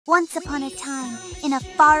Once upon a time, in a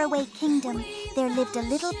faraway kingdom, there lived a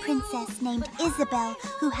little princess named Isabelle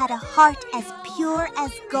who had a heart as pure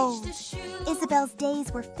as gold. Isabelle's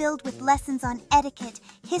days were filled with lessons on etiquette,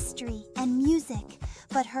 history, and music,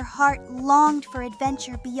 but her heart longed for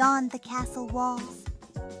adventure beyond the castle walls.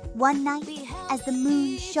 One night, as the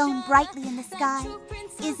moon shone brightly in the sky,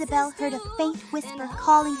 Isabelle heard a faint whisper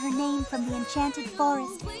calling her name from the enchanted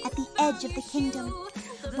forest at the edge of the kingdom.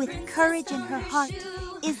 With courage in her heart,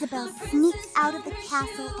 Isabelle sneaked out of the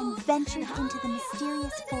castle and ventured into the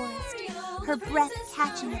mysterious forest, her breath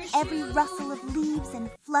catching at every rustle of leaves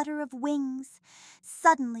and flutter of wings.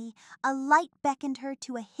 Suddenly, a light beckoned her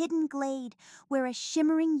to a hidden glade where a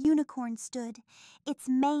shimmering unicorn stood, its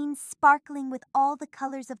mane sparkling with all the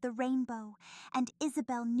colors of the rainbow, and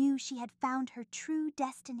Isabelle knew she had found her true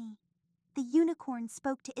destiny. The unicorn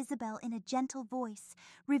spoke to Isabelle in a gentle voice,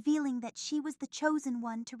 revealing that she was the chosen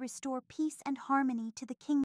one to restore peace and harmony to the kingdom.